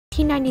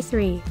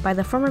1993 by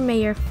the former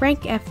mayor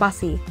Frank F.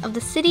 Bassi of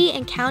the city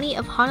and county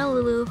of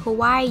Honolulu,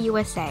 Hawaii,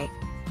 USA.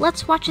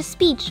 Let's watch a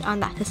speech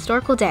on that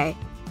historical day.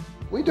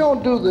 We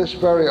don't do this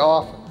very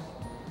often,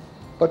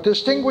 but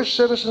distinguished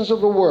citizens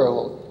of the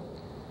world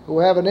who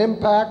have an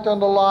impact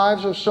on the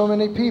lives of so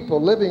many people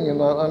living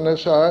on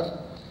this earth,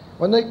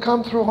 when they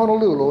come through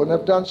Honolulu and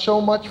have done so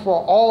much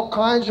for all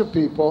kinds of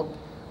people,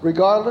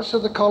 regardless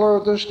of the color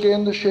of their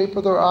skin, the shape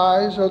of their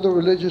eyes, or the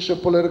religious or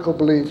political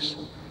beliefs,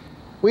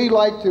 we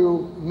like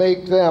to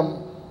make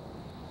them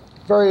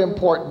very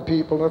important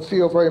people and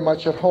feel very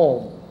much at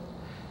home.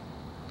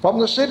 From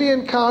the city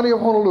and county of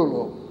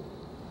Honolulu,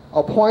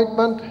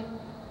 appointment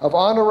of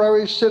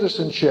honorary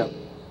citizenship,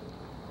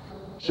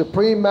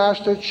 Supreme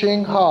Master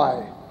Ching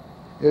Hai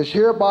is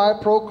hereby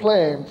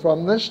proclaimed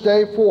from this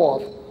day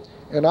forth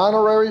an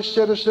honorary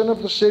citizen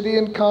of the city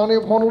and county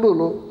of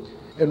Honolulu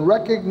in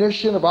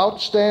recognition of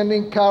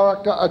outstanding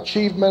character,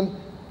 achievement,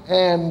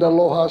 and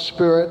aloha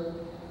spirit,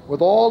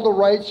 with all the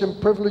rights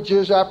and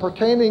privileges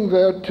appertaining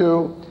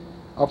thereto,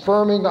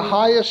 affirming the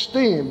high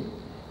esteem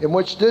in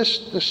which this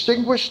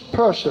distinguished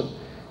person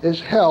is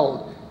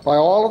held by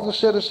all of the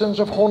citizens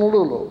of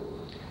Honolulu.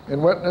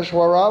 In witness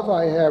whereof,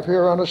 I have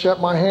hereunto set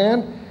my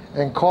hand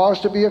and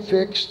caused to be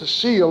affixed the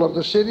seal of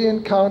the city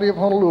and county of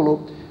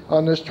Honolulu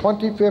on this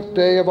 25th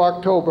day of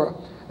October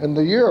in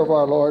the year of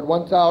our Lord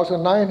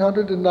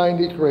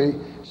 1993,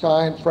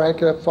 signed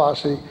Frank F.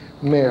 Bassi,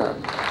 Mayor.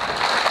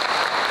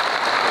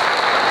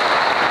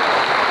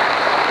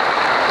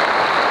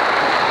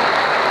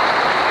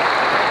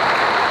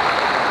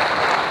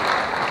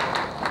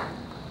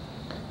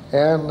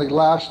 And the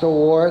last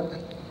award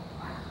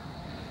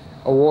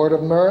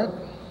of merit.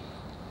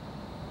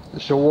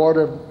 This award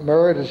of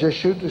merit is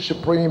issued to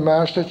Supreme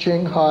Master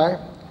Ching Hai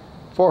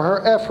for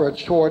her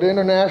efforts toward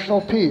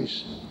international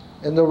peace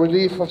and the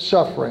relief of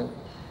suffering,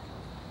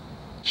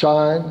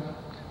 signed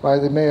by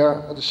the Mayor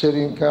of the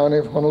City and County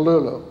of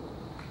Honolulu.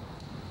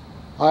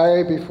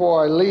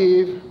 Before I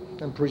leave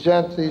and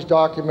present these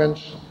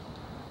documents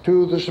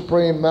to the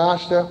Supreme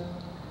Master,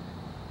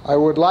 I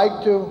would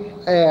like to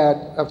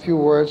add a few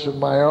words of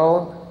my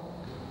own.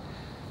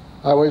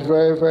 I was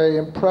very, very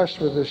impressed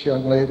with this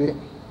young lady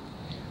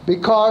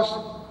because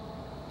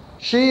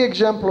she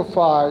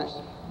exemplifies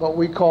what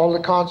we call the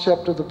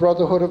concept of the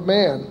brotherhood of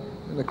man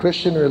in the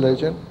Christian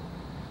religion.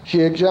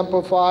 She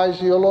exemplifies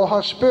the aloha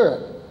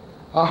spirit.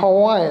 A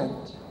Hawaiian,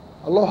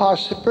 aloha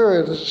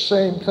spirit is the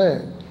same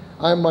thing.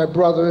 I'm my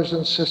brother's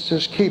and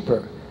sister's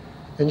keeper.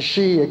 And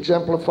she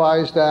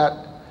exemplifies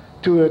that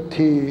to a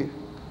T.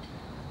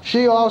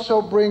 She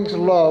also brings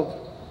love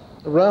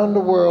around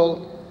the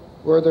world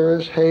where there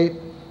is hate.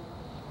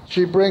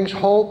 She brings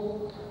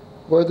hope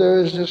where there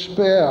is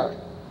despair.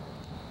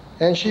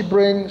 And she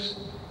brings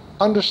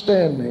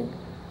understanding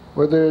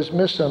where there is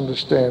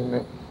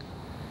misunderstanding.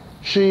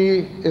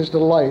 She is the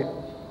light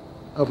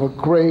of a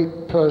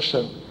great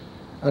person,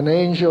 an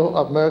angel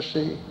of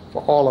mercy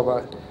for all of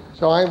us.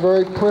 So I'm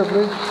very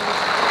privileged.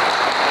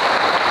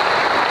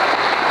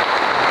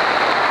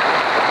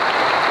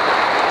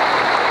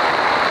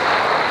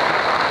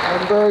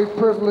 I'm very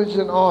privileged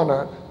and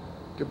honored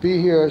to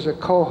be here as a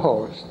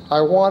co-host.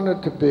 I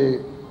wanted to be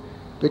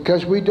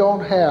because we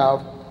don't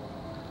have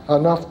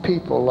enough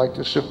people like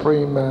the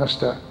Supreme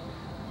Master.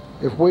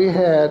 If we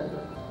had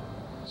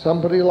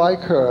somebody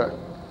like her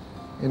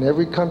in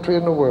every country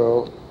in the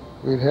world,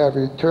 we'd have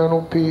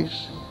eternal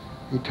peace,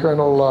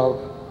 eternal love,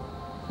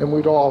 and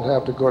we'd all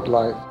have the good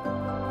life.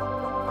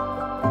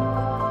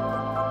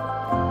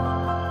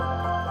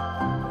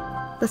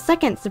 The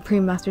second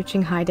Supreme Master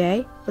Ching Hai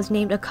Day was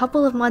named a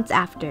couple of months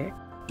after.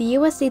 The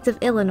U.S. states of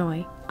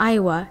Illinois,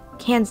 Iowa,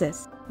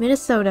 Kansas,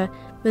 Minnesota,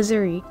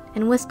 Missouri,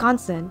 and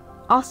Wisconsin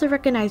also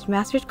recognized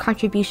Master's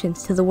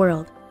contributions to the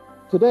world.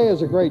 Today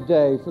is a great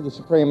day for the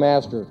Supreme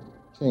Master,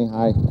 Ching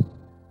Hai.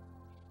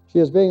 She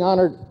is being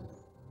honored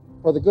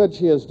for the good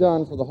she has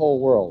done for the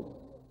whole world.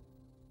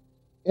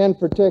 In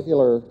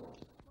particular,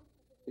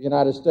 the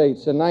United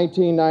States. In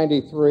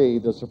 1993,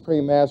 the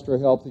Supreme Master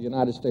helped the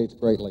United States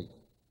greatly.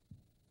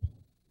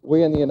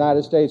 We in the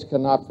United States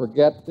cannot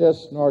forget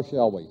this, nor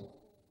shall we.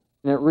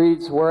 And it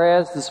reads,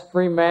 whereas the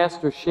Supreme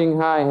Master Ching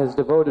Hai has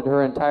devoted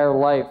her entire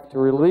life to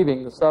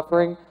relieving the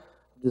suffering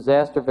of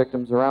disaster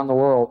victims around the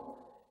world,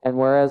 and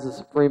whereas the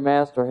Supreme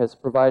Master has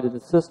provided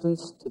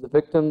assistance to the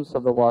victims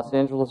of the Los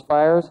Angeles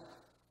fires,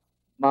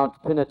 Mount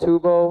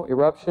Pinatubo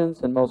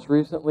eruptions, and most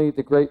recently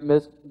the Great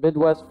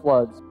Midwest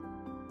floods.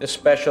 This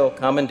special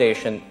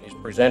commendation is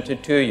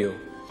presented to you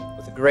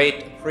with a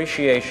great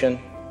appreciation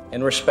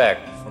and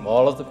respect from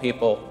all of the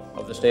people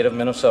of the state of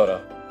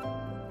Minnesota.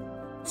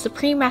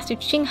 Supreme Master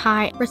Ching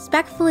Hai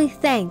respectfully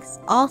thanks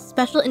all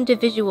special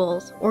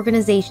individuals,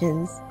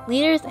 organizations,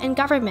 leaders, and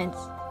governments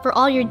for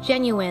all your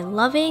genuine,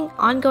 loving,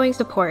 ongoing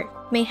support.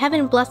 May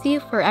heaven bless you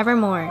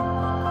forevermore.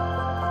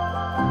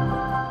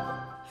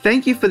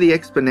 Thank you for the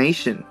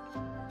explanation.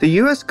 The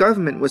US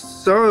government was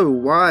so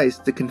wise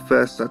to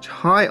confer such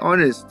high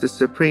honors to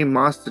Supreme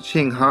Master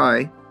Ching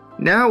Hai.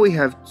 Now we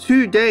have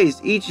 2 days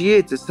each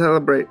year to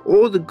celebrate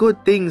all the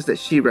good things that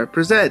she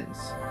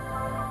represents.